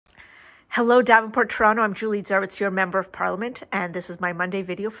Hello, Davenport, Toronto. I'm Julie Zarwitz, your Member of Parliament, and this is my Monday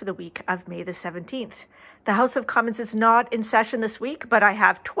video for the week of May the 17th. The House of Commons is not in session this week, but I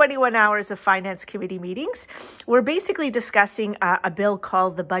have 21 hours of Finance Committee meetings. We're basically discussing a bill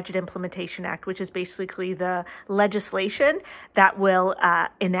called the Budget Implementation Act, which is basically the legislation that will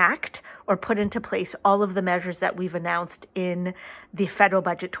enact or put into place all of the measures that we've announced in the federal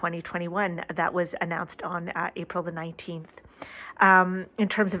budget 2021 that was announced on April the 19th. In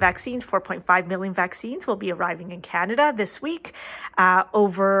terms of vaccines, 4.5 million vaccines will be arriving in Canada this week.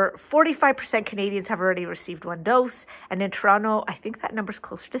 Over 45% Canadians have already received one dose. And in Toronto, I think that number is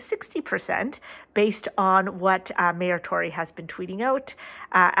closer to 60% based on what Mayor Tory has been tweeting out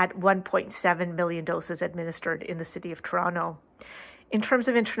at 1.7 million doses administered in the city of Toronto. In terms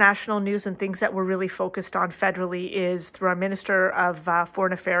of international news and things that we're really focused on federally is through our Minister of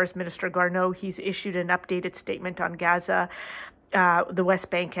Foreign Affairs, Minister Garneau. He's issued an updated statement on Gaza, the West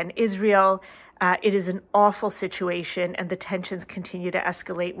Bank and Israel. It is an awful situation and the tensions continue to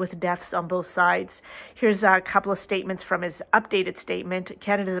escalate with deaths on both sides. Here's a couple of statements from his updated statement.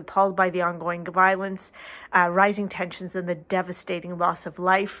 Canada is appalled by the ongoing violence, rising tensions and the devastating loss of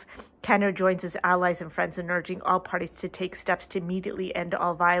life. Canada joins its allies and friends in urging all parties to take steps to immediately end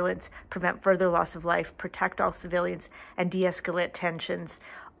all violence, prevent further loss of life, protect all civilians, and de-escalate tensions.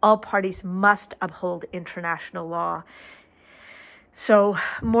 All parties must uphold international law. So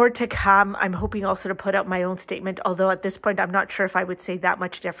more to come. I'm hoping also to put out my own statement, although at this point, I'm not sure if I would say that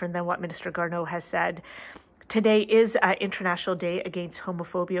much different than what Minister Garneau has said. Today is International Day Against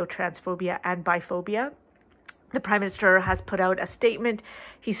Homophobia, Transphobia, and Biphobia. The Prime Minister has put out a statement.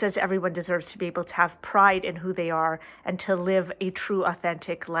 He says everyone deserves to be able to have pride in who they are and to live a true,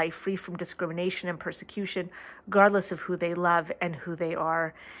 authentic life free from discrimination and persecution, regardless of who they love and who they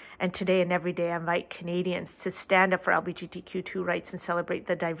are. And today and every day, I invite Canadians to stand up for LGBTQ2 rights and celebrate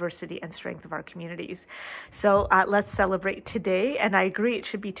the diversity and strength of our communities. So let's celebrate today. And I agree, it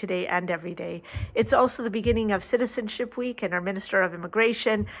should be today and every day. It's also the beginning of Citizenship Week, and our Minister of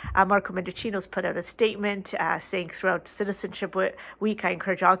Immigration, Marco Mendicino, has put out a statement saying throughout Citizenship Week, I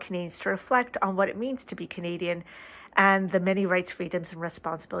encourage all Canadians to reflect on what it means to be Canadian and the many rights, freedoms, and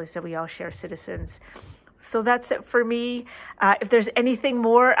responsibilities that we all share as citizens. So that's it for me. If there's anything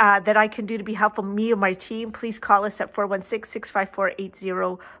more that I can do to be helpful, me or my team, please call us at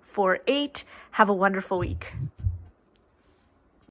 416-654-8048. Have a wonderful week.